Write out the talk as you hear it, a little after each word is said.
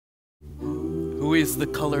Who is the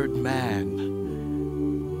colored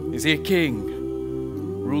man? Is he a king,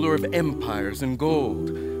 ruler of empires and gold,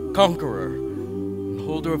 conqueror, and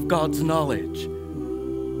holder of God's knowledge?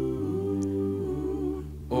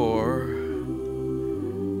 Or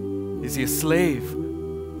is he a slave,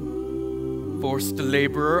 forced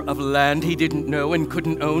laborer of land he didn't know and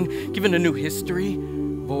couldn't own, given a new history,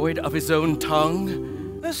 void of his own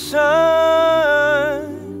tongue? The sun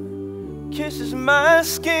kisses my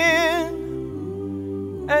skin,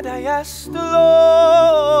 and I ask the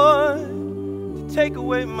Lord to take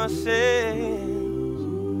away my sins.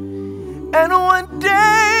 And one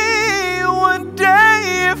day,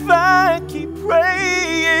 if I keep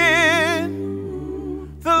praying,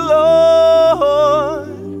 the Lord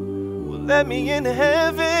will let me in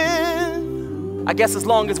heaven. I guess as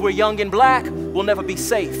long as we're young and black, we'll never be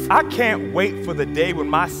safe. I can't wait for the day when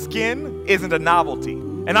my skin isn't a novelty,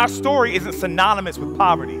 and our story isn't synonymous with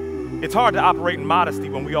poverty. It's hard to operate in modesty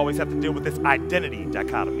when we always have to deal with this identity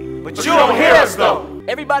dichotomy. But you don't hear us though.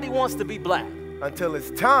 Everybody wants to be black. Until it's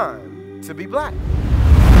time to be black.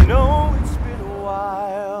 I know it's been a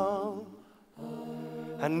while.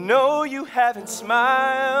 I know you haven't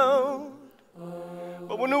smiled.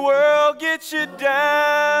 But when the world gets you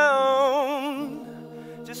down,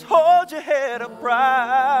 just hold your head up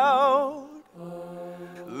proud.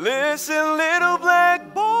 Listen, little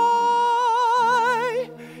black boy,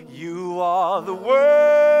 you are the world.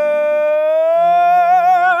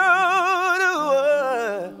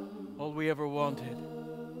 All we ever wanted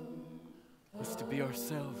was to be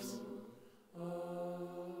ourselves.